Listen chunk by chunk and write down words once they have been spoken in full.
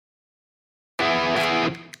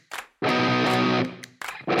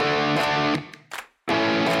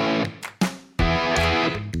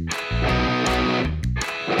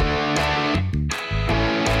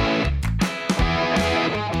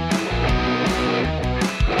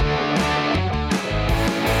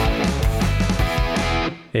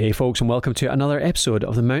Hey folks, and welcome to another episode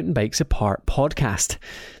of the Mountain Bikes Apart podcast.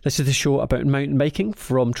 This is the show about mountain biking,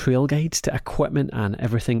 from trail guides to equipment and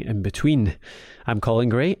everything in between. I'm Colin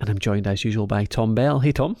Gray, and I'm joined as usual by Tom Bell.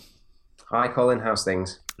 Hey Tom. Hi Colin, how's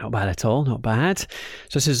things? Not bad at all, not bad. So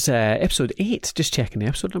this is episode 8, just checking the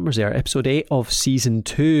episode numbers there, episode 8 of season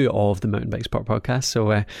 2 of the Mountain Bikes Apart podcast.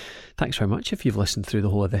 So thanks very much if you've listened through the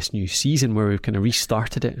whole of this new season where we've kind of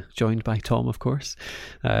restarted it, joined by Tom, of course.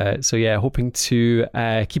 So yeah, hoping to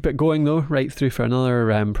keep it going though, right through for another,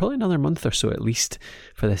 probably another month or so at least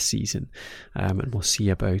for this season. And we'll see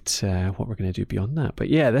about what we're going to do beyond that. But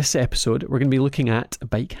yeah, this episode, we're going to be looking at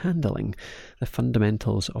bike handling, the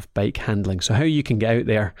fundamentals of bike handling. So how you can get out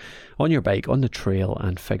there on your bike, on the trail,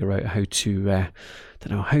 and figure out how to,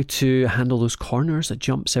 how to handle those corners, the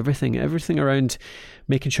jumps, everything around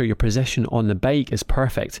making sure your position on the bike is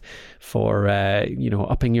perfect for,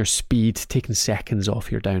 upping your speed, taking seconds off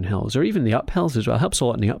your downhills, or even the uphills as well. It helps a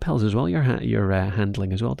lot in the uphills as well, your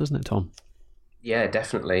handling as well, doesn't it, Tom? Yeah,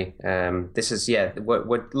 definitely.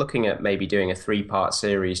 We're looking at maybe doing a 3-part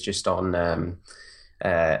series just on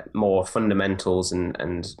more fundamentals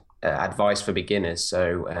and advice for beginners.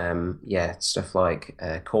 So stuff like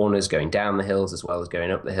corners, going down the hills as well as going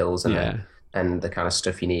up the hills, and the kind of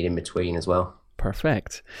stuff you need in between as well.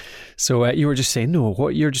 Perfect. So you were just saying,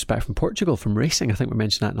 you're just back from Portugal from racing. I think we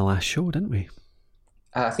mentioned that in the last show, didn't we?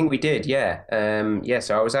 I think we did, yeah.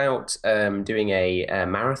 So I was out doing a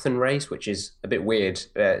marathon race, which is a bit weird.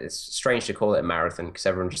 It's strange to call it a marathon because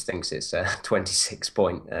everyone just thinks it's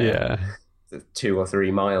 26.2 or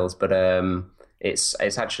 3 miles, but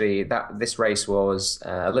it's actually that this race was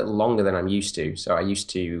a little longer than I'm used to. So I'm used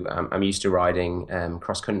to riding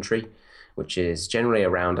cross country, which is generally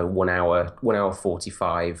around a 1 hour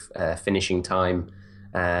 45 finishing time,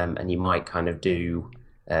 and you might kind of do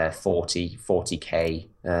 40k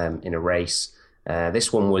in a race.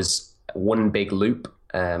 This one was one big loop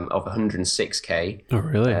of 106k. Oh,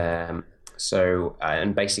 really?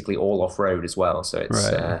 And basically all off road as well. So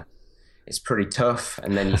it's right. It's pretty tough.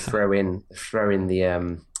 And then you throw in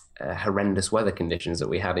the horrendous weather conditions that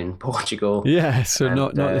we had in Portugal. Yeah, so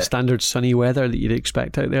not the standard sunny weather that you'd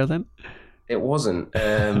expect out there then? It wasn't.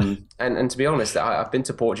 And to be honest, I've been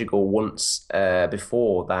to Portugal once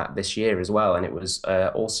before that this year as well, and it was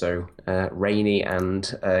also rainy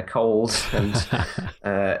and cold and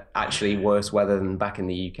actually worse weather than back in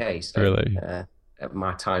the UK. So, really?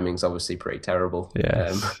 My timing's obviously pretty terrible.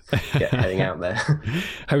 Yeah. Heading out there.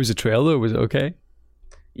 How was the trail though? Was it okay?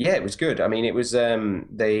 Yeah, it was good. I mean, it was in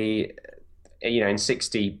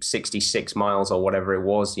 66 miles or whatever it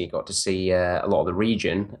was, you got to see a lot of the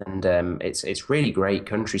region, and it's really great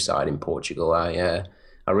countryside in Portugal. I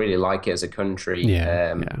really like it as a country,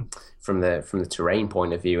 from the terrain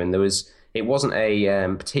point of view. And it wasn't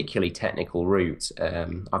a particularly technical route.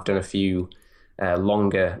 I've done a few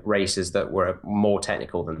longer races that were more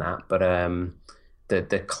technical than that, but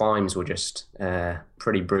the climbs were just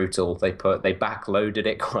pretty brutal. They backloaded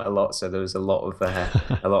it quite a lot, so there was a lot of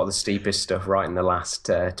the steepest stuff right in the last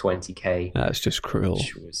 20k. That's just cruel.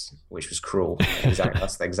 Which was cruel.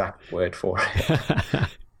 That's the exact word for it.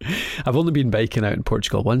 I've only been biking out in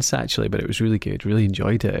Portugal once actually, but it was really good. Really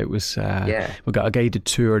enjoyed it. It was we got a guided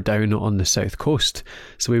tour down on the south coast,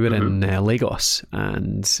 so we were in Lagos,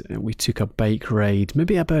 and we took a bike ride,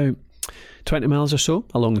 maybe about 20 miles or so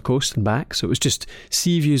along the coast and back. So it was just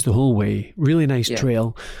sea views the whole way. Really nice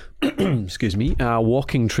trail. Excuse me.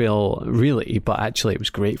 Walking trail, really, but actually it was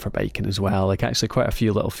great for biking as well. Like actually quite a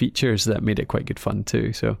few little features that made it quite good fun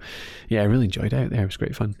too. So yeah, I really enjoyed it out there. It was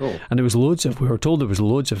great fun. Cool. And we were told there was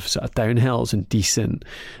loads of sort of downhills and decent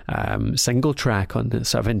single track on the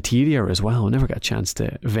sort of interior as well. I never got a chance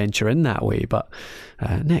to venture in that way, but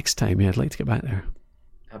next time, I'd like to get back there.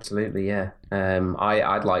 Absolutely, yeah.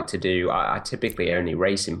 I'd like to do. I typically only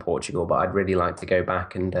race in Portugal, but I'd really like to go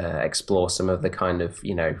back and explore some of the kind of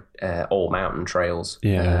all mountain trails.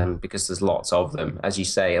 Yeah. Because there's lots of them. As you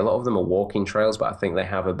say, a lot of them are walking trails, but I think they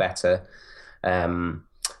have a better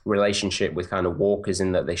relationship with kind of walkers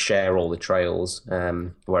in that they share all the trails.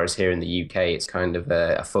 Whereas here in the UK, it's kind of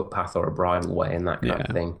a footpath or a bridle way and that kind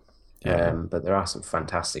of thing. Yeah. But there are some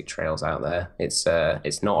fantastic trails out there. It's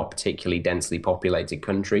not a particularly densely populated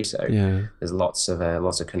country, so there's lots of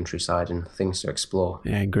countryside and things to explore.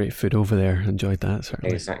 Yeah, great food over there. Enjoyed that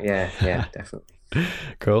certainly. Exactly. Yeah, definitely.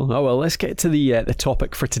 Cool. Oh well, let's get to the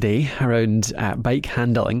topic for today around bike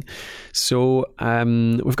handling. So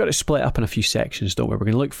we've got to split up in a few sections, don't we? We're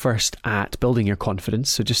going to look first at building your confidence,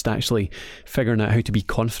 so just actually figuring out how to be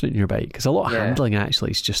confident in your bike, because a lot of handling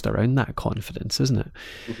actually is just around that confidence, isn't it?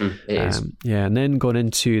 Mm-hmm. It is. Yeah, and then going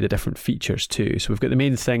into the different features too. So we've got the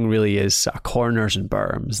main thing really is corners and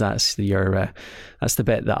berms. That's the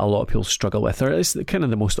bit that a lot of people struggle with, or it's kind of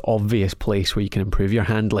the most obvious place where you can improve your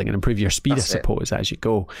handling and improve your speed, I suppose, as you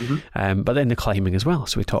go. Mm-hmm. But then the climbing as well.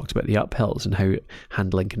 So we talked about the uphills and how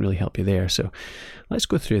handling can really help you there. So let's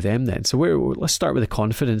go through them then. So let's start with the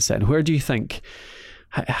confidence then. Where do you think,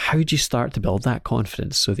 how do you start to build that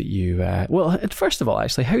confidence so that you, well, first of all,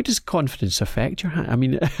 actually, how does confidence affect your I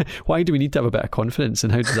mean, why do we need to have a bit of confidence,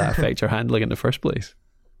 and how does that affect your handling in the first place?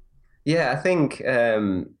 Yeah,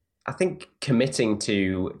 I think committing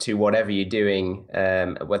to whatever you're doing,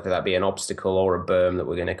 whether that be an obstacle or a berm that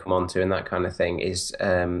we're going to come on to and that kind of thing, is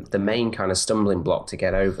the main kind of stumbling block to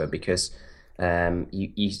get over, because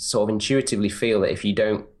you sort of intuitively feel that if you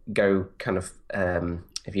don't go kind of,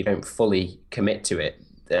 if you don't fully commit to it,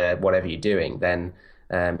 whatever you're doing, then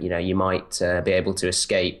you might be able to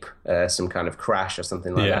escape some kind of crash or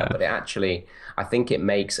something like that. But I think it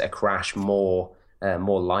makes a crash more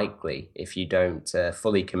likely if you don't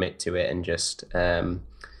fully commit to it and just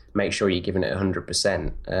make sure you're giving it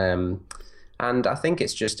 100%. And I think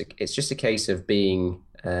it's just a case of being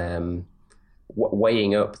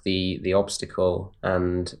weighing up the obstacle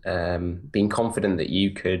and being confident that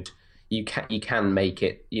you can make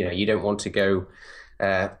it. You don't want to go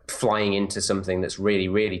flying into something that's really,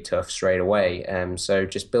 really tough straight away. So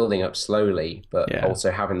just building up slowly, but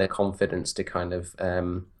also having the confidence to kind of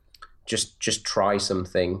just try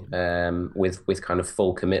something with kind of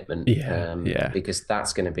full commitment, because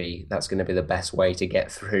that's going to be the best way to get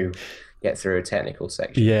through a technical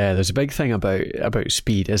section. Yeah, there's a big thing about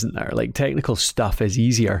speed, isn't there? Like, technical stuff is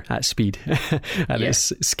easier at speed and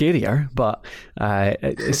it's scarier, but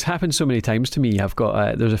it's happened so many times to me. I've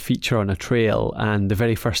got there's a feature on a trail, and the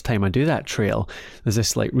very first time I do that trail, there's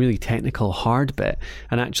this like really technical hard bit,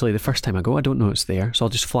 and actually the first time I go, I don't know it's there, so I'll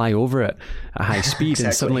just fly over it at high speed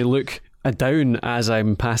and suddenly look down as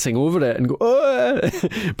I'm passing over it and go, oh!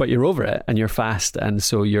 But you're over it and you're fast, and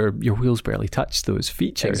so your wheels barely touch those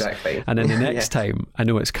features. Exactly. And then the next time I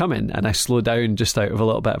know it's coming, and I slow down just out of a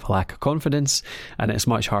little bit of a lack of confidence, and it's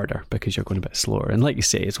much harder because you're going a bit slower. And like you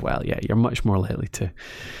say as well, you're much more likely to,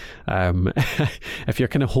 if you're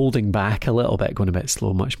kind of holding back a little bit, going a bit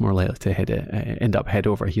slow, much more likely to end up head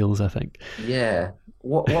over heels, I think. Yeah.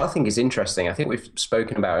 What I think is interesting, I think we've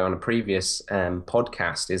spoken about it on a previous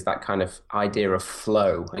podcast, is that kind of idea of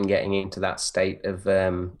flow and getting into that state of,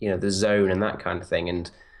 the zone and that kind of thing. And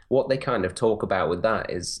what they kind of talk about with that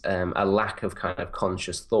is a lack of kind of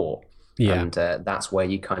conscious thought. Yeah. And that's where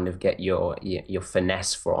you kind of get your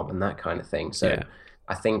finesse from and that kind of thing. So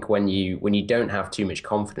I think when you don't have too much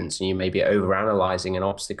confidence and you may be overanalyzing an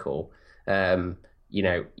obstacle,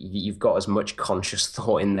 you've got as much conscious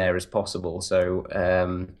thought in there as possible. So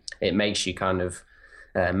it makes you kind of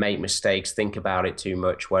make mistakes, think about it too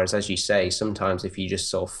much. Whereas, as you say, sometimes if you just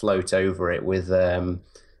sort of float over it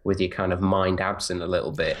with your kind of mind absent a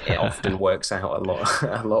little bit, it often works out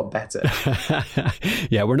a lot better.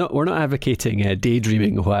 Yeah, we're not advocating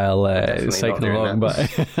daydreaming while cycling along, but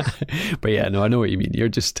but yeah, no, I know what you mean. You're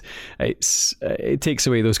just it takes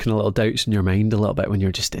away those kind of little doubts in your mind a little bit when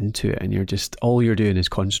you're just into it and you're just all you're doing is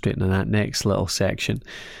concentrating on that next little section.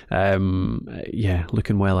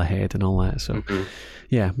 Looking well ahead and all that. So. Mm-hmm.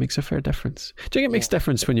 Yeah, makes a fair difference. Do you think it makes a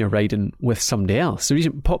difference when you're riding with somebody else? The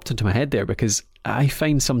reason it popped into my head there, because I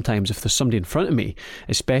find sometimes if there's somebody in front of me,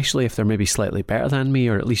 especially if they're maybe slightly better than me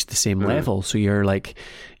or at least the same level, so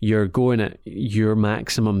you're going at your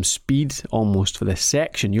maximum speed almost for this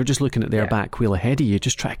section, you're just looking at their back wheel ahead of you,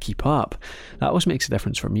 just try to keep up. That always makes a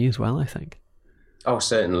difference for me as well, I think. Oh,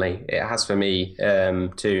 certainly. It has for me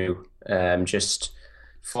too. Just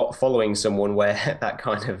following someone where that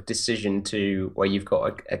kind of decision where you've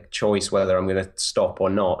got a choice whether I'm going to stop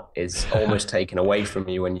or not is almost taken away from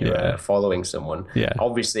you when you're following someone. Yeah.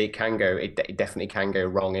 Obviously, it definitely can go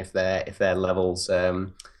wrong if their levels,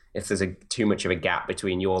 if there's too much of a gap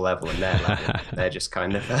between your level and their level, they're just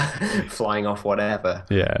kind of flying off whatever.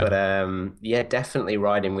 Yeah. But definitely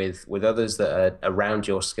riding with others that are around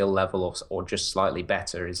your skill level or just slightly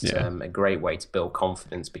better is a great way to build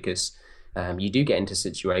confidence, because you do get into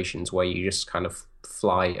situations where you just kind of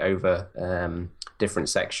fly over different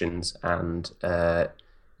sections, and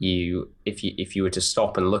if you were to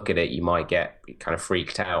stop and look at it, you might get kind of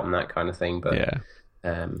freaked out and that kind of thing. But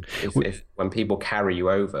if when people carry you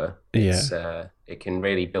over, it's it can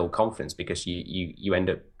really build confidence, because you end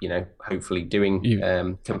up, hopefully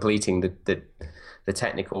doing completing the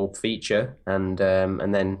technical feature, and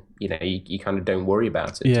then you kind of don't worry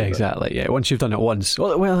about it. Yeah, exactly. Yeah, once you've done it once.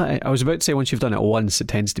 Well, I was about to say once you've done it once, it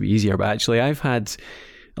tends to be easier. But actually, I've had,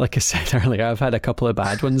 like I said earlier, I've had a couple of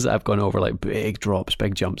bad ones that I've gone over, like big drops,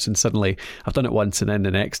 big jumps, and suddenly I've done it once, and then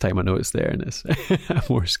the next time I know it's there, and it's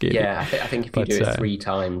more scary. Yeah, I think if you do it 3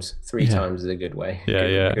 times, times is a good way.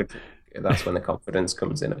 Yeah, that's when the confidence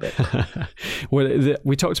comes in a bit. Well,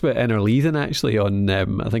 we talked about inner leading actually on,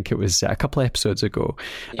 I think it was a couple of episodes ago,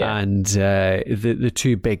 and the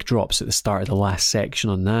 2 big drops at the start of the last section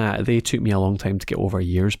on that, they took me a long time to get over,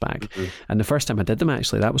 years back. And the first time I did them,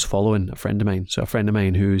 actually, that was following a friend of mine. So a friend of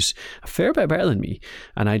mine who's a fair bit better than me,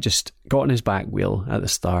 and I just got on his back wheel at the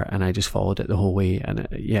start, and I just followed it the whole way. And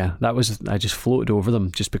I just floated over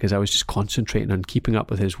them just because I was just concentrating on keeping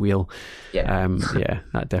up with his wheel.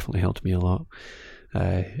 That definitely helped me a lot.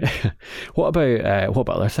 What about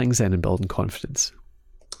other things then in building confidence?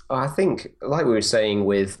 I think, like we were saying,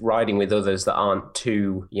 with riding with others that aren't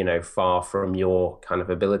too far from your kind of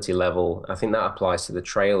ability level, I think that applies to the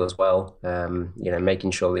trail as well. Making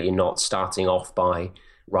sure that you're not starting off by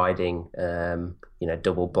riding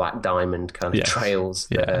double black diamond kind of trails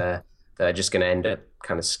that are just going to end up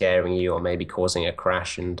kind of scaring you, or maybe causing a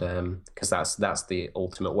crash, and because that's the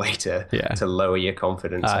ultimate way to lower your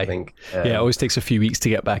confidence. I think it always takes a few weeks to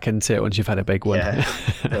get back into it once you've had a big one.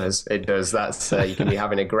 It does. That's you can be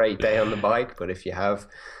having a great day on the bike, but if you have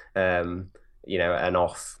an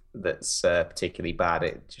off that's particularly bad,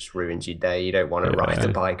 it just ruins your day. You don't want to ride the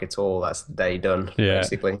bike at all. That's the day done,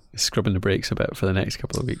 basically. Scrubbing the brakes a bit for the next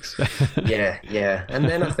couple of weeks. And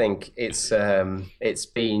then I think it's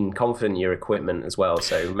being confident in your equipment as well.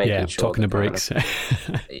 So making sure talking of brakes.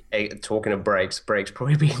 Talking of brakes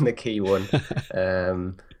probably being the key one.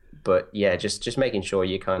 But just making sure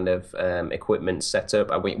your kind of equipment set up.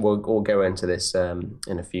 We'll go into this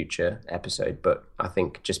in a future episode, but I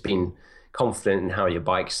think just being confident in how your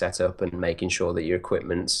bike's set up and making sure that your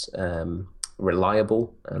equipment's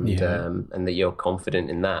reliable and that you're confident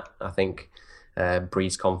in that, I think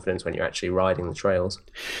breeds confidence when you're actually riding the trails.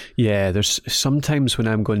 Yeah, there's sometimes when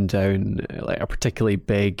I'm going down like a particularly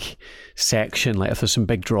big section, like if there's some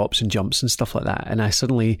big drops and jumps and stuff like that, and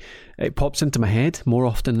it pops into my head more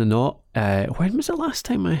often than not. When was the last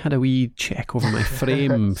time I had a wee check over my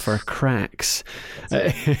frame for cracks?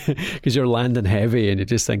 Because you're landing heavy and you're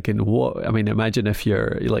just thinking, what? I mean, imagine if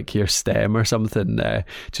your stem or something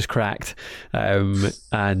just cracked. Because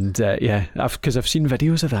I've seen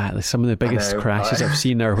videos of that. Like some of the biggest crashes I've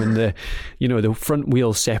seen are when the front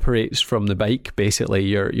wheel separates from the bike. Basically,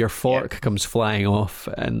 your fork comes flying off,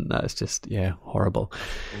 and that's just horrible.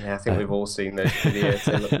 Yeah, I think we've all seen those videos.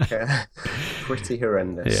 They look pretty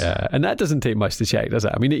horrendous. Yeah, and that doesn't take much to check, does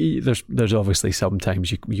it? I mean, there's obviously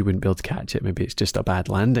sometimes you wouldn't be able to catch it. Maybe it's just a bad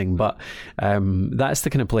landing, but that's the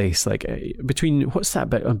kind of place, like between, what's that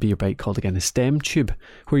bit on your bike called again? The stem tube,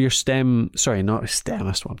 where your stem, sorry, not a stem,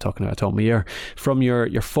 that's what I'm talking about, Tom. From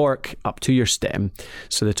your fork up to your stem,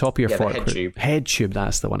 so the top of your fork, head tube,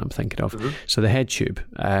 that's the one I'm thinking of. So the head tube,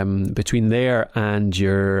 between there and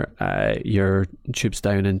your tubes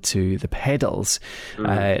down into the pedals,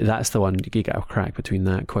 that's the one, you get a crack between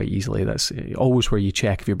that quite easily. That's always where you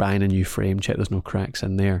check if you're buying a new frame, check there's no cracks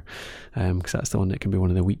in there, because that's the one that can be one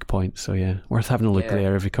of the weak points. So worth having a look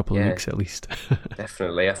there every couple of weeks at least.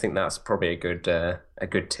 Definitely, I think that's probably a good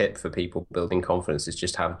tip for people building confidence, is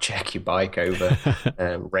just check your bike over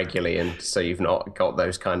regularly, and so you've not got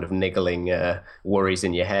those kind of niggling worries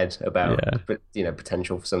in your head about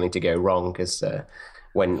potential for something to go wrong, because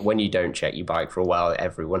when you don't check your bike for a while,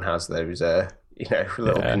 everyone has those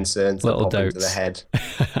little concerns, little that pop doubts into the head,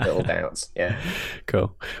 little doubts.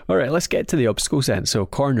 Cool. All right, let's get to the obstacles then. So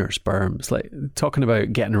corners, berms, like talking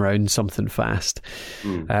about getting around something fast.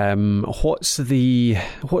 What's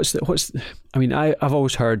I mean, I've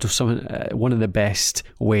always heard of one of the best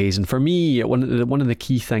ways, and for me, one of the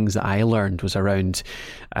key things that I learned was around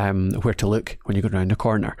where to look when you go around a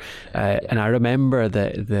corner. And I remember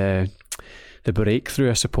the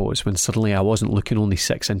breakthrough, I suppose, when suddenly I wasn't looking only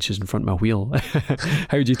 6 inches in front of my wheel.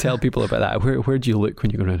 How would you tell people about that? Where do you look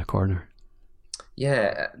when you go around a corner?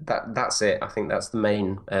 Yeah, that's it. I think that's the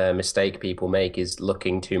main mistake people make, is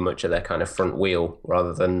looking too much at their kind of front wheel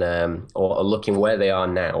rather than, or looking where they are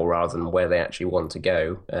now rather than where they actually want to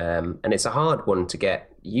go. And it's a hard one to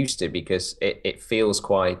get used to, because it feels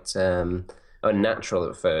quite unnatural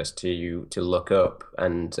at first to look up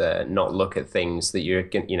and not look at things that you're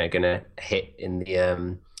going to hit in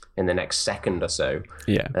the next second or so.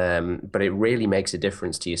 But it really makes a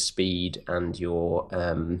difference to your speed and your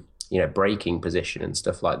braking position and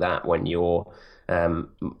stuff like that when you're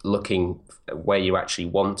looking where you actually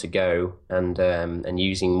want to go, and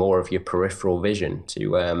using more of your peripheral vision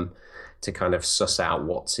to kind of suss out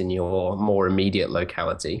what's in your more immediate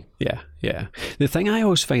locality. Yeah. The thing I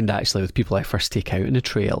always find actually with people I first take out on a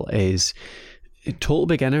trail is total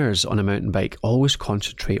beginners on a mountain bike always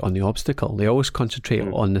concentrate on the obstacle. They always concentrate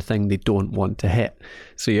on the thing they don't want to hit.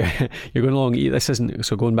 So you're going along,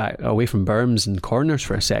 so going back away from berms and corners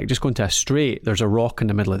for a sec, just going to a straight, there's a rock in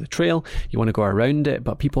the middle of the trail, you want to go around it,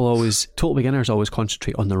 but total beginners always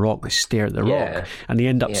concentrate on the rock, they stare at the rock, and they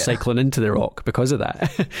end up cycling into the rock because of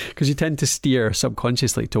that, because you tend to steer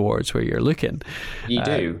subconsciously towards where you're looking. You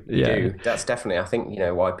do. That's definitely, I think,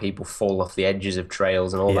 why people fall off the edges of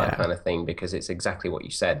trails and all that kind of thing, because it's exactly what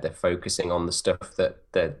you said. They're focusing on the stuff that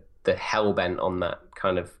they're hell-bent on, that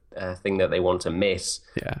kind of thing that they want to miss,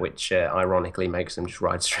 which ironically makes them just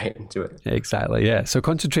ride straight into it. Exactly, yeah. So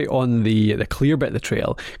concentrate on the clear bit of the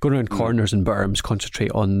trail, going around corners and berms,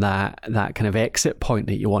 concentrate on that kind of exit point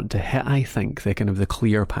that you want to hit, I think, the kind of the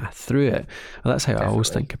clear path through it. Well, that's how I always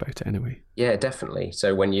think about it anyway. Yeah, definitely.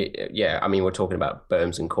 So when we're talking about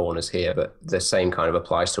berms and corners here, but the same kind of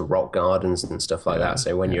applies to rock gardens and stuff like that.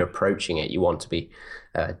 So when you're approaching it, you want to be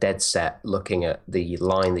dead set looking at the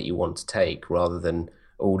line that you want to take, rather than,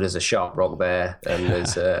 there's a sharp rock there and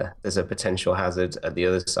there's a potential hazard at the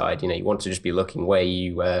other side. You want to just be looking where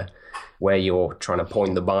you're trying to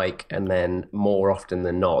point the bike, and then more often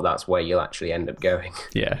than not, that's where you'll actually end up going.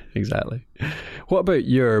 Yeah, exactly. What about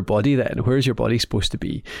your body then? Where's your body supposed to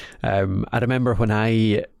be? I remember when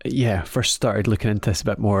I first started looking into this a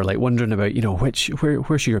bit more, like wondering about, where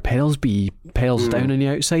should your pedals be? Pedals down on the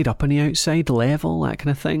outside, up on the outside, level, that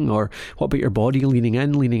kind of thing? Or what about your body, leaning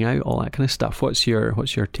in, leaning out, all that kind of stuff? What's your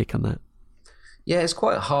take on that? Yeah, it's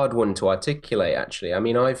quite a hard one to articulate, actually. I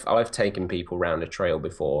mean, I've taken people around a trail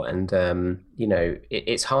before, and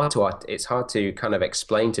it's hard to kind of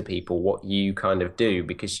explain to people what you kind of do,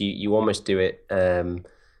 because you almost do it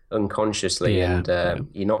unconsciously, and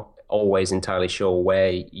you're not always entirely sure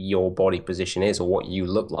where your body position is or what you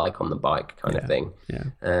look like on the bike, kind of thing.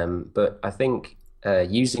 But I think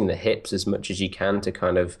using the hips as much as you can to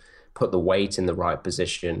kind of put the weight in the right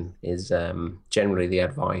position is generally the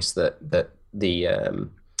advice that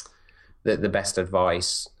the best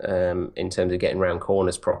advice in terms of getting around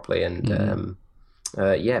corners properly. And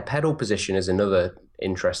pedal position is another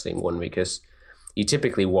interesting one, because you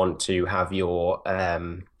typically want to have your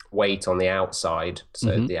weight on the outside,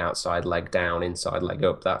 so the outside leg down, inside leg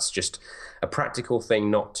up. That's just a practical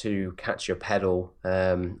thing, not to catch your pedal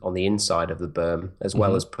on the inside of the berm, as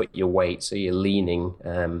well as put your weight so you're leaning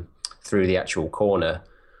through the actual corner.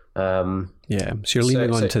 So you're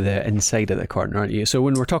leaning onto the inside of the corner, aren't you? So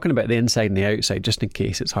when we're talking about the inside and the outside, just in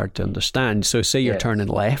case it's hard to understand, so say you're turning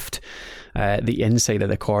left, the inside of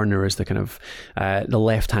the corner is the kind of the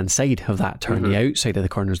left hand side of that turn, the outside of the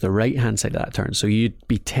corner is the right hand side of that turn, so you'd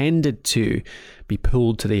be tended to be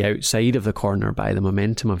pulled to the outside of the corner by the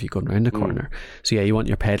momentum of you going around the corner. So you want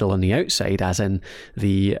your pedal on the outside, as in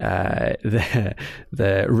the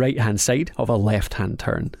right hand side of a left hand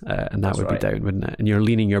turn, and that would be down, wouldn't it? And you're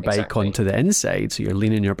leaning your bike onto the inside, so you're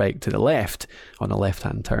leaning your bike to the left on a left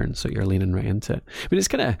hand turn, so you're leaning right into it. But it's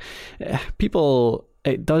kind of people,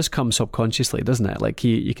 it does come subconsciously, doesn't it? Like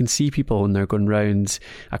you can see people when they're going round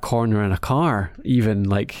a corner in a car, even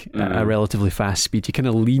like at a relatively fast speed, you kind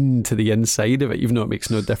of lean to the inside of it, even though it makes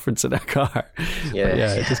no difference in a car.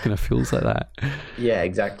 It just kind of feels like that. Yeah,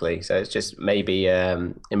 exactly. So it's just maybe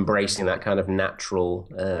embracing that kind of natural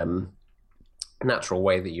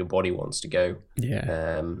way that your body wants to go,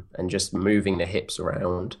 and just moving the hips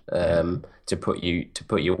around to put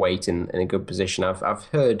your weight in a good position. I've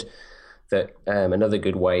heard that another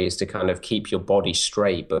good way is to kind of keep your body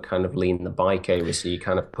straight, but kind of lean the bike over, so you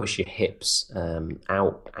kind of push your hips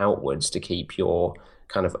outwards to keep your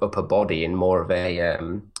kind of upper body in more of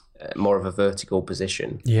a vertical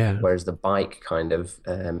position. Whereas the bike kind of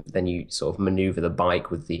then you sort of maneuver the bike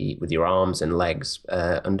with your arms and legs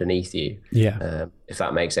underneath you. If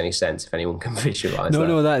that makes any sense, if anyone can visualize that.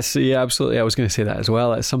 No, that's absolutely. I was going to say that as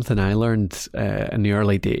well. It's something I learned in the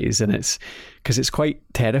early days, and it's because it's quite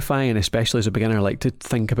terrifying, especially as a beginner, like to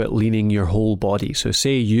think about leaning your whole body. So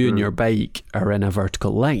say you and your bike are in a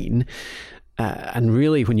vertical line. And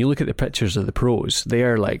really, when you look at the pictures of the pros,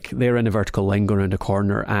 they're in a vertical line going around a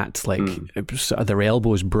corner at their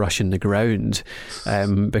elbows brushing the ground,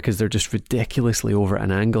 because they're just ridiculously over at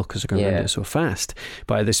an angle because they're going around it so fast.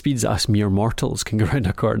 But at the speeds that us mere mortals can go around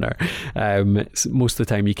a corner, most of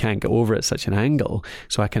the time you can't get over at such an angle.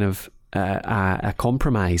 So I kind of a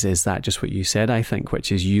compromise is that just what you said, I think,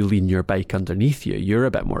 which is you lean your bike underneath you. You're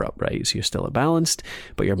a bit more upright, so you're still balanced,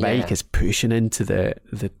 but your bike is pushing into the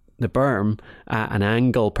berm at an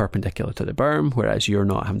angle perpendicular to the berm, whereas you're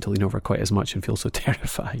not having to lean over quite as much and feel so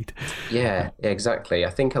terrified. Yeah, exactly.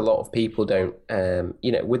 I think a lot of people don't,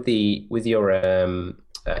 with your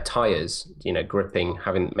tires, gripping,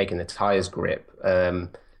 making the tires grip.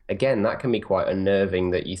 Again, that can be quite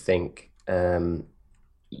unnerving that you think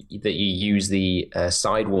that you use the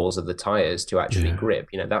sidewalls of the tires to actually grip.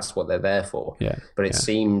 That's what they're there for. Yeah. But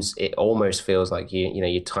it almost feels like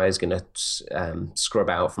your tire's going to scrub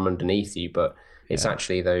out from underneath you, but it's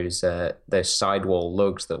actually those sidewall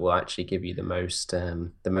lugs that will actually give you the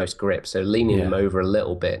most grip. So leaning them over a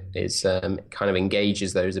little bit is kind of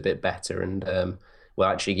engages those a bit better and will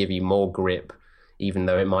actually give you more grip, even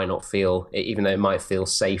though it might feel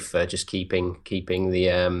safer just keeping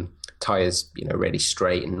the tires really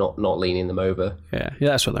straight and not leaning them over. Yeah,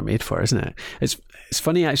 that's what they're made for, isn't it? It's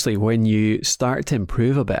funny actually, when you start to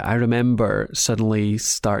improve a bit, I remember suddenly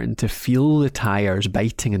starting to feel the tires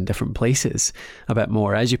biting in different places a bit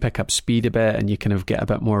more as you pick up speed a bit and you kind of get a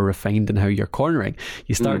bit more refined in how you're cornering.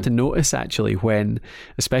 You start to notice actually when,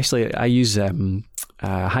 especially I use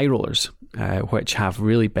high rollers, which have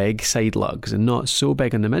really big side lugs and not so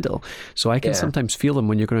big in the middle. So I can sometimes feel them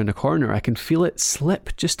when you're going in a corner. I can feel it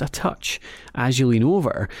slip just a touch as you lean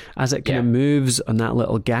over, as it kind of moves on that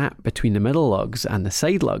little gap between the middle lugs and the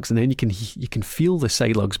side lugs, and then you can feel the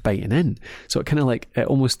side lugs biting in. So it kind of like, it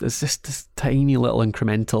almost is just this tiny little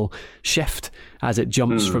incremental shift as it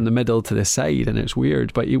jumps from the middle to the side, and it's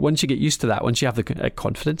weird. But once you get used to that, once you have the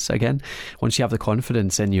confidence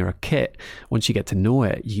in your kit, once you get to know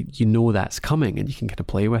it, you know that's coming, and you can kind of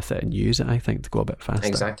play with it and use it, I think, to go a bit faster.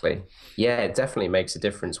 Exactly. Yeah, it definitely makes a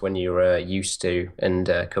difference when you're used to and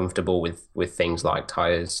comfortable with things like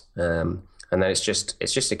tires. And then it's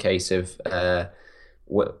just a case of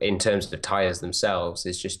in terms of the tires themselves,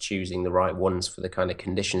 is just choosing the right ones for the kind of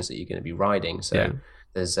conditions that you're going to be riding. So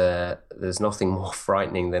there's nothing more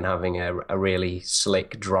frightening than having a really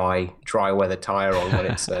slick, dry weather tire on when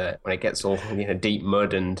it's when it gets all deep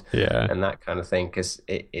mud and that kind of thing, because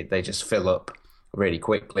they just fill up really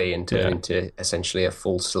quickly and turn into essentially a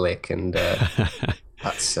full slick, and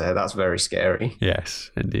that's very scary.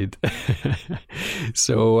 Yes, indeed.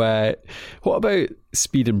 So what about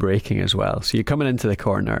speed and braking as well? So you're coming into the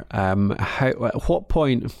corner. At what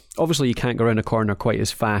point, obviously you can't go around a corner quite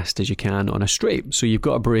as fast as you can on a straight, so you've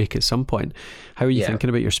got to brake at some point. How are you thinking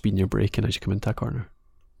about your speed and your braking as you come into a corner?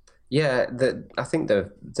 Yeah, I think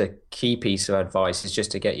the key piece of advice is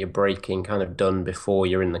just to get your braking kind of done before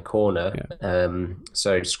you're in the corner.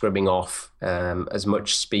 So scribbing off as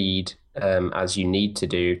much speed as you need to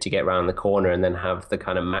do to get around the corner, and then have the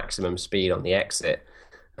kind of maximum speed on the exit.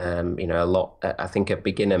 I think a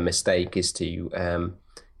beginner mistake is to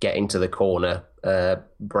get into the corner,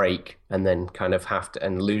 brake, and then kind of have to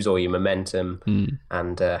lose all your momentum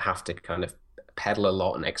and have to kind of pedal a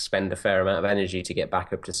lot and expend a fair amount of energy to get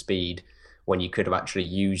back up to speed, when you could have actually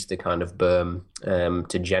used the kind of berm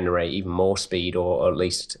to generate even more speed, or at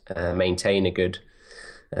least maintain a good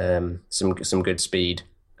some good speed.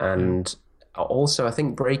 And also, I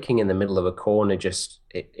think braking in the middle of a corner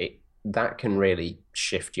that can really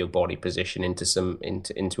shift your body position in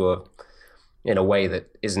a way that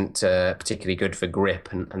isn't particularly good for grip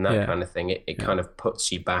and that kind of thing. It kind of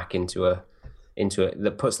puts you back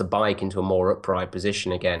that puts the bike into a more upright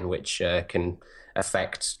position again, which can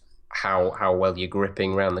affect how well you're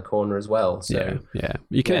gripping around the corner as well. So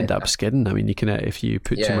you can end up skidding. I mean, you can, if you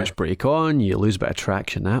put too much brake on, you lose a bit of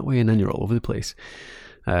traction that way, and then you're all over the place.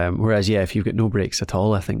 Whereas if you've got no brakes at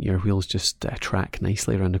all, I think your wheels just track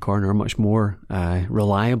nicely around the corner, much more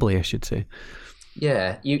reliably, I should say.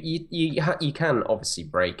 Yeah, you can obviously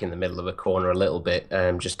brake in the middle of a corner a little bit,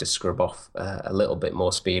 just to scrub off a little bit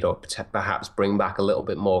more speed, or perhaps bring back a little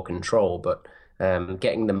bit more control. But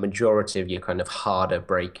getting the majority of your kind of harder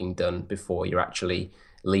braking done before you're actually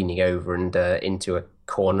leaning over and into a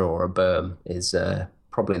corner or a berm is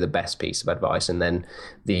probably the best piece of advice. And then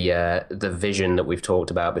the vision that we've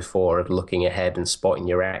talked about before of looking ahead and spotting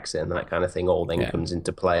your exit and that kind of thing all then comes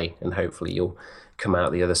into play, and hopefully you'll come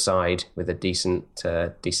out the other side with a decent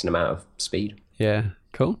amount of speed. Yeah,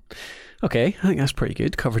 cool. Okay, I think that's pretty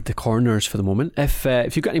good. Covered the corners for the moment. If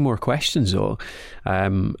you've got any more questions, though,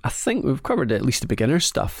 I think we've covered at least the beginner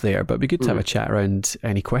stuff there, but it'd be good to have a chat around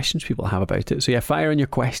any questions people have about it. So yeah, fire in your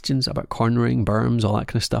questions about cornering, berms, all that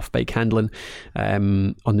kind of stuff, bike handling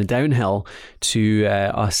on the downhill to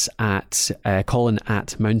us at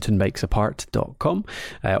colin@mountainbikesapart.com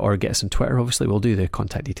or get us on Twitter. Obviously, we'll do the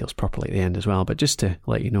contact details properly at the end as well, but just to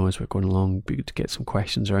let you know as we're going along, it'd be good to get some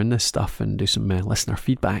questions around this stuff and do some listener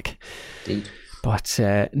feedback. Indeed. But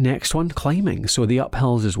next one, climbing. So the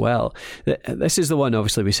uphills as well. This is the one,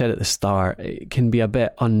 obviously, we said at the start, it can be a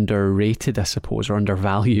bit underrated, I suppose, or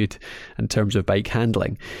undervalued in terms of bike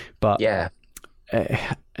handling. But yeah. I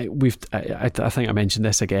think I mentioned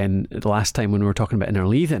this again the last time when we were talking about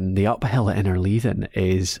Innerleithen. The uphill at Innerleithen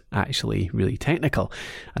is actually really technical,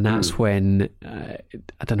 and that's when I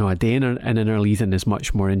don't know, a day in Innerleithen is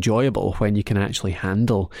much more enjoyable when you can actually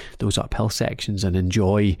handle those uphill sections and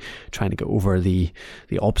enjoy trying to get over the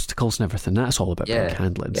obstacles and everything. That's all about bike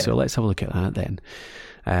handling. So let's have a look at that then.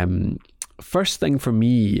 First thing for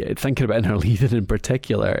me, thinking about Innerleithen in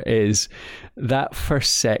particular, is that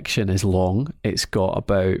first section is long. It's got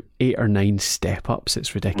about 8 or 9 step-ups.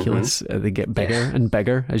 It's ridiculous. They get bigger and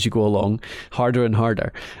bigger as you go along, harder and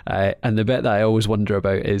harder. And the bit that I always wonder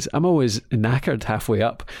about is I'm always knackered halfway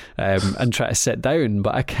up and try to sit down,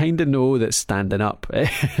 but I kind of know that standing up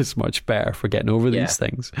is much better for getting over these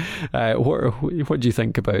things. What do you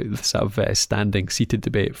think about the sort of standing, seated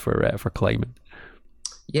debate for climbing?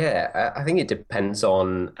 Yeah, I think it depends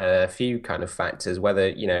on a few kind of factors, whether,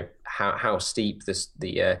 you know, how steep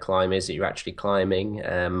the climb is that you're actually climbing,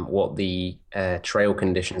 what the trail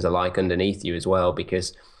conditions are like underneath you as well,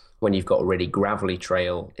 because when you've got a really gravelly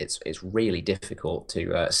trail, it's really difficult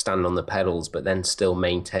to stand on the pedals, but then still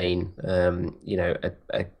maintain, the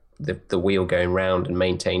wheel going round and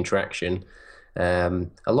maintain traction. A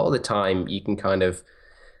lot of the time you can kind of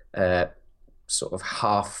sort of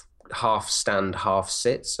half stand, half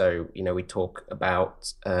sit. So, you know, we talk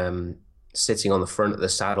about sitting on the front of the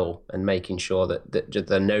saddle and making sure that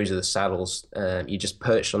the nose of the saddles, you just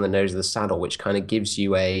perched on the nose of the saddle, which kind of gives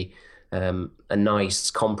you a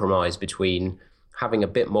nice compromise between having a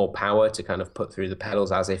bit more power to kind of put through the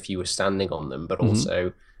pedals as if you were standing on them, but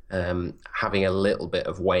also having a little bit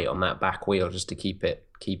of weight on that back wheel just to keep it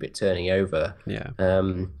turning over.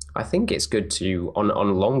 I think it's good to on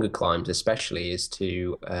longer climbs especially is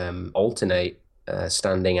to alternate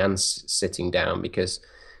standing and sitting down, because,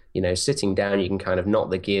 you know, sitting down you can kind of knock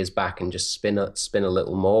the gears back and just spin a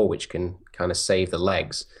little more, which can kind of save the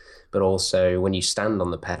legs. But also when you stand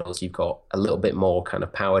on the pedals, you've got a little bit more kind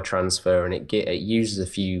of power transfer, and it uses a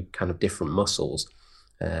few kind of different muscles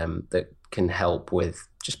that can help with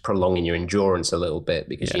just prolonging your endurance a little bit,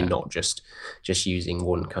 because you're not just using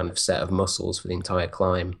one kind of set of muscles for the entire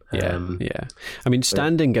climb. I mean,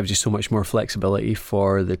 standing gives you so much more flexibility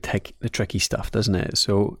for the tricky stuff, doesn't it?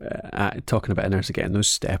 So talking about inners again, those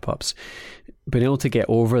step ups, being able to get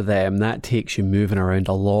over them, that takes you moving around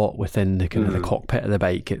a lot within the kind of the cockpit of the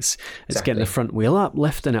bike. It's getting the front wheel up,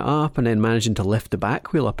 lifting it up, and then managing to lift the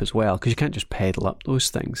back wheel up as well, because you can't just pedal up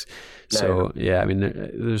those things. So I mean,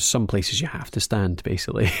 there's some places you have to stand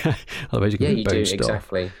basically, otherwise you can be bounced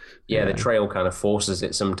exactly. off. The trail kind of forces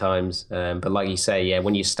it sometimes, but like you say,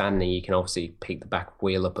 when you're standing, you can obviously pick the back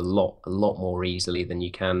wheel up a lot more easily than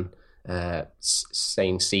you can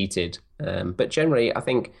staying seated. But generally, I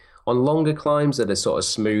think on longer climbs that are sort of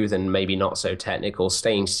smooth and maybe not so technical,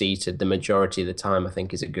 staying seated the majority of the time, I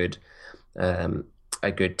think, is a good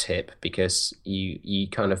tip, because you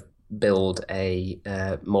kind of build a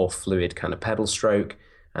more fluid kind of pedal stroke,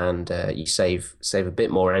 and you save a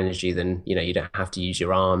bit more energy than, you know, you don't have to use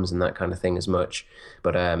your arms and that kind of thing as much.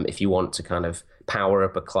 But if you want to kind of power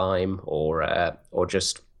up a climb or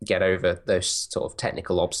just get over those sort of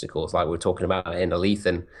technical obstacles like we're talking about in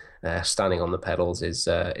Innerleithen, standing on the pedals is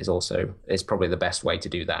probably the best way to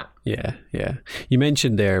do that. Yeah. You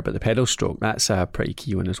mentioned there about the pedal stroke. That's a pretty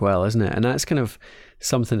key one as well, isn't it? And that's kind of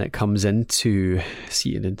something that comes into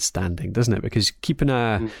seating and standing, doesn't it? Because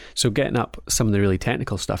so getting up some of the really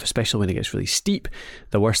technical stuff, especially when it gets really steep,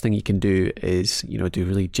 the worst thing you can do is, you know, do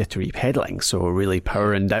really jittery pedaling. So really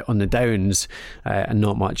powering down on the downs and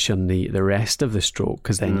not much on the rest of the stroke,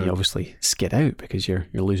 because then you obviously skid out because you're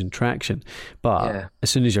losing traction. But as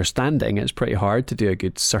soon as you're standing, it's pretty hard to do a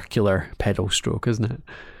good circular pedal stroke, isn't it?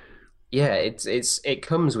 Yeah, it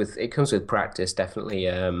comes with practice, definitely.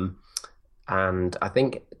 And I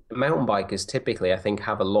think mountain bikers typically, I think,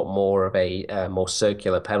 have a lot more of a more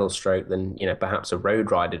circular pedal stroke than, you know, perhaps a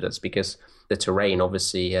road rider does, because the terrain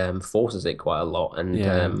obviously forces it quite a lot.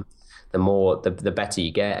 And the better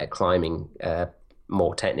you get at climbing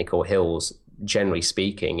more technical hills, generally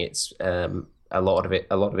speaking, it's a lot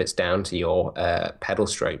of it's down to your pedal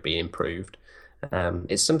stroke being improved.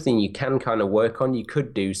 It's something you can kind of work on. You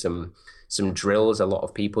could do some drills. A lot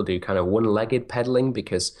of people do kind of one-legged pedaling,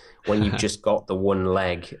 because when you've just got the one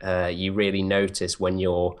leg, you really notice when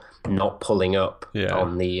you're not pulling up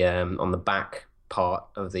on the back part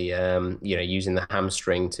of the using the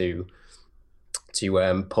hamstring to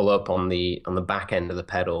pull up on the back end of the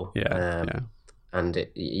pedal. And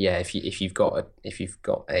if you've got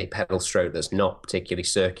a pedal stroke that's not particularly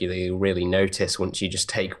circular, you really notice once you just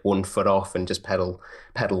take one foot off and just pedal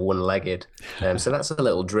one-legged. So that's a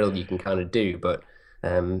little drill you can kind of do. But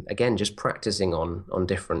again, just practicing on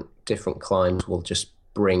different climbs will just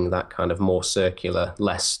bring that kind of more circular,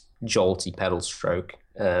 less jolty pedal stroke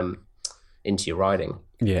into your riding.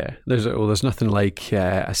 Yeah, there's nothing like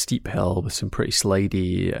a steep hill with some pretty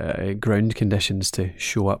slidey ground conditions to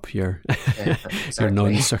show up your your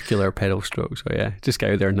non-circular pedal strokes. So yeah, just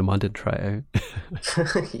get out there in the mud and try it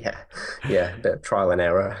out. yeah, a bit of trial and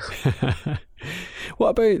error. What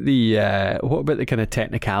about the kind of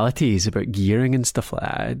technicalities about gearing and stuff like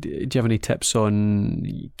that? Do you have any tips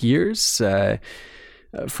on gears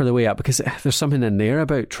for the way up? Because there's something in there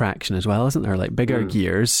about traction as well, isn't there? Like bigger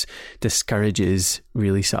gears discourages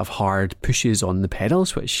really sort of hard pushes on the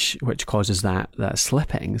pedals, which causes that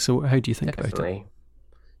slipping. So how do you think about it?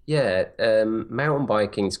 Yeah, mountain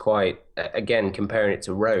biking is quite, again, comparing it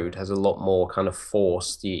to road, has a lot more kind of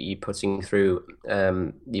force. You're putting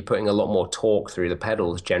a lot more torque through the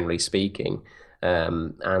pedals, generally speaking,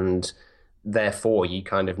 and therefore you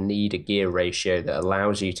kind of need a gear ratio that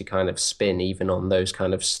allows you to kind of spin even on those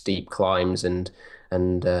kind of steep climbs and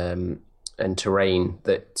terrain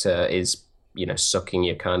that is sucking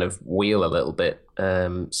your kind of wheel a little bit.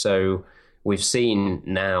 So we've seen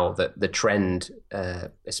now that the trend,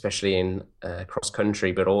 especially in cross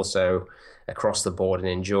country, but also across the board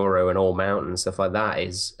in enduro and all mountain stuff like that,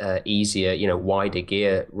 is easier, wider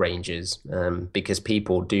gear ranges, because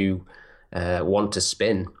people do want to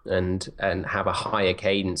spin and have a higher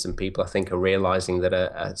cadence, and people I think are realizing that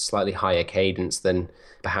a slightly higher cadence than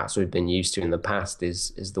perhaps we've been used to in the past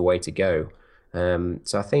is the way to go.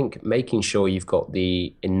 So I think making sure you've got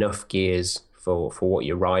the enough gears for what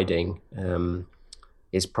you're riding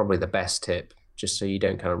is probably the best tip, just so you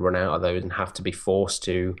don't kind of run out of those and have to be forced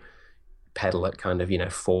to pedal at kind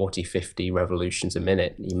of 40, 50 revolutions a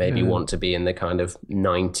minute. You maybe want to be in the kind of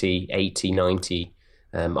 90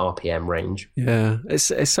 RPM range. Yeah,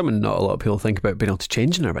 it's something not a lot of people think about being able to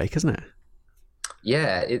change in their bike, isn't it?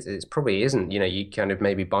 Yeah, it probably isn't. You kind of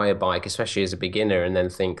maybe buy a bike, especially as a beginner, and then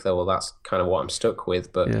think, oh, well, that's kind of what I'm stuck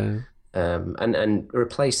with. But and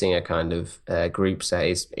replacing a kind of group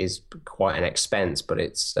set is quite an expense. But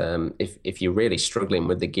it's if you're really struggling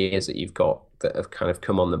with the gears that you've got that have kind of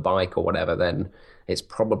come on the bike or whatever, then it's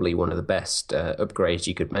probably one of the best upgrades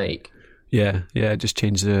you could make. Yeah, just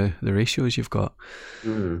change the ratios you've got.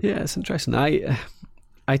 Yeah, it's interesting.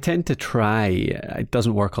 I tend to try, it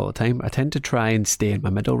doesn't work all the time, I tend to try and stay in my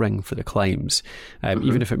middle ring for the climbs,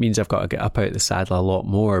 even if it means I've got to get up out of the saddle a lot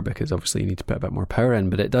more, because obviously you need to put a bit more power in,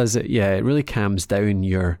 but it really calms down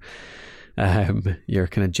your kind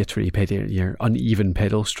of jittery pedal, your uneven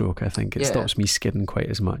pedal stroke. I think it stops me skidding quite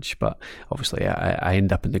as much, but obviously I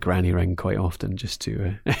end up in the granny ring quite often just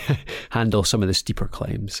to handle some of the steeper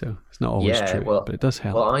climbs, so it's not always true, but it does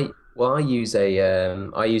help. I use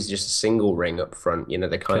just a single ring up front,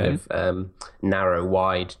 the kind of narrow,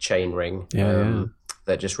 wide chain ring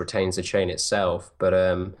that just retains the chain itself. But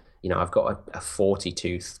I've got a 40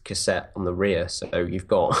 tooth cassette on the rear, so you've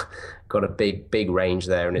got a big range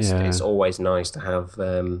there, and it's always nice to have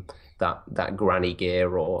that granny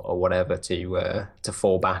gear or whatever to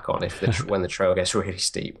fall back on when the trail gets really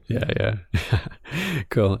steep. Yeah.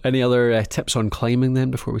 Cool. Any other tips on climbing then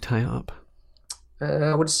before we tie it up?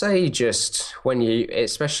 I would say just when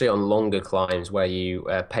especially on longer climbs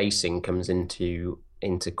where pacing comes into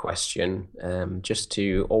question, just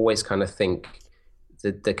to always kind of think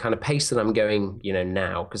the kind of pace that I'm going,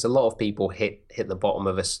 now, because a lot of people hit the bottom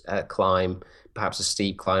of a climb, perhaps a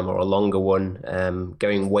steep climb or a longer one,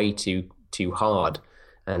 going way too hard,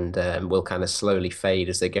 and will kind of slowly fade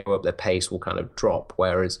as they go up. Their pace will kind of drop.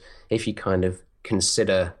 Whereas if you kind of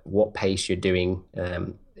consider what pace you're doing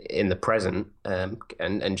in the present,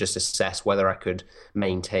 and just assess whether I could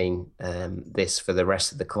maintain this for the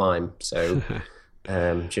rest of the climb. So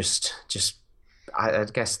just I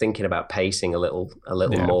guess thinking about pacing a little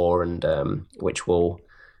more, and which will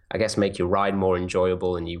I guess, make your ride more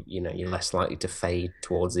enjoyable, and you're less likely to fade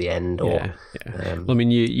towards the end. Or well, I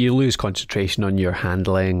mean, you lose concentration on your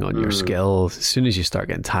handling, on your skills as soon as you start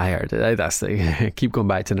getting tired. That's the keep going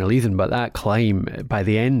back to Nerleithen, but that climb, by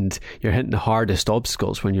the end, you're hitting the hardest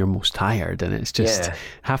obstacles when you're most tired, and it's just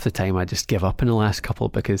half the time I just give up in the last couple,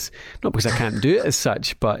 because not because I can't do it as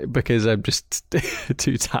such, but because I'm just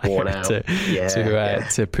too tired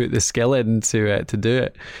to put the skill in to do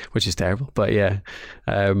it, which is terrible. But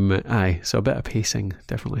so a bit of pacing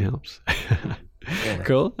definitely helps.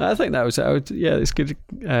 Cool. I think that was it's good.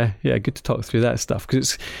 Good to talk through that stuff,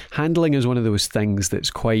 because handling is one of those things that's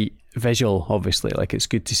quite visual. Obviously, like, it's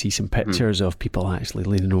good to see some pictures of people actually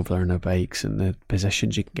leaning over on their bikes and the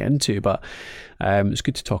positions you can get into, but it's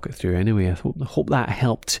good to talk it through anyway. I hope that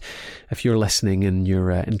helped if you're listening and you're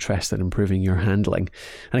interested in improving your handling.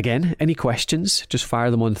 And again, any questions, just fire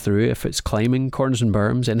them on through. If it's climbing, corners and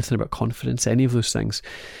berms, anything about confidence, any of those things,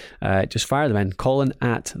 just fire them in. Colin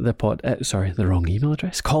at the wrong email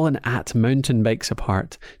address, Colin at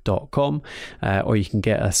mountainbikesapart.com, or you can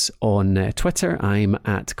get us on Twitter. I'm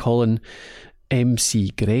at Colin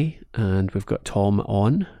MC Gray, and we've got Tom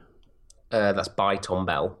on. That's by Tom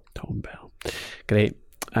Bell. Tom Bell. Great.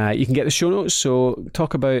 You can get the show notes, so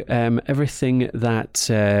talk about everything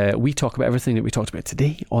that we talk about, everything that we talked about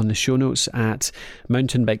today on the show notes at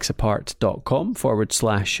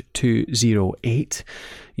mountainbikesapart.com/208.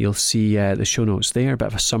 You'll see the show notes there, a bit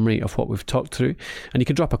of a summary of what we've talked through, and you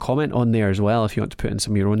can drop a comment on there as well if you want to put in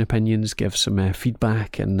some of your own opinions, give some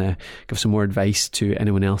feedback, and give some more advice to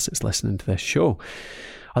anyone else that's listening to this show.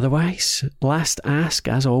 Otherwise, last ask,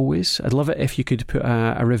 as always, I'd love it if you could put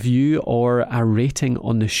a review or a rating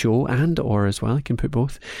on the show, or as well, you can put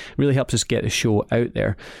both. It really helps us get the show out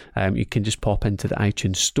there. You can just pop into the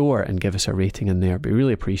iTunes store and give us a rating in there. It'd be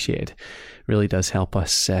really appreciated. Really does help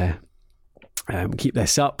us keep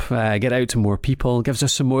this up, get out to more people, gives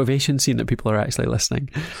us some motivation seeing that people are actually listening.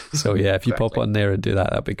 So if you pop on there and do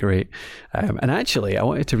that, that'd be great. And actually, I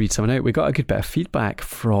wanted to read someone out. We got a good bit of feedback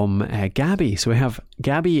from Gabby. So we have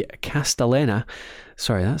Gabby Castellana.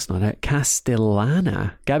 Sorry, that's not it.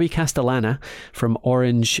 Gabby Castellana from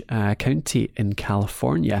Orange County in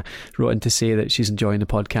California wrote in to say that she's enjoying the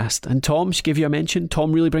podcast. And Tom, she gave you a mention.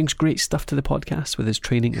 Tom really brings great stuff to the podcast with his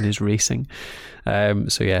training and his racing.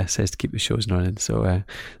 Says to keep the shows running. So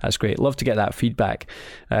that's great. Love to get that feedback.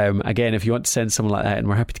 Again, if you want to send someone like that, and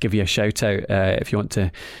we're happy to give you a shout out, if you want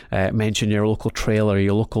to mention your local trail or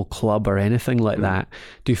your local club or anything like that,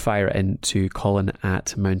 do fire it into Colin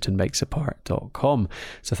at mountainbikesapart.com.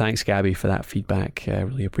 So thanks, Gabby, for that feedback.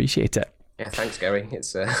 Really appreciate it. Yeah, thanks, Gary.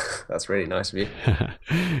 It's that's really nice of you.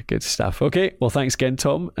 Good stuff. Okay, well, thanks again,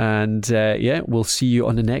 Tom. And we'll see you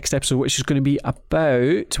on the next episode, which is going to be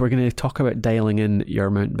we're going to talk about dialing in your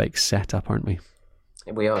mountain bike setup, aren't we?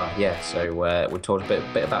 We are, yeah. So we'll talk a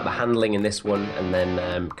bit about the handling in this one, and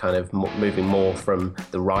then kind of moving more from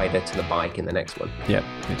the rider to the bike in the next one. Yeah,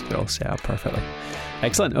 good to get all set up perfectly.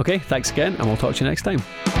 Excellent. Okay, thanks again, and we'll talk to you next time.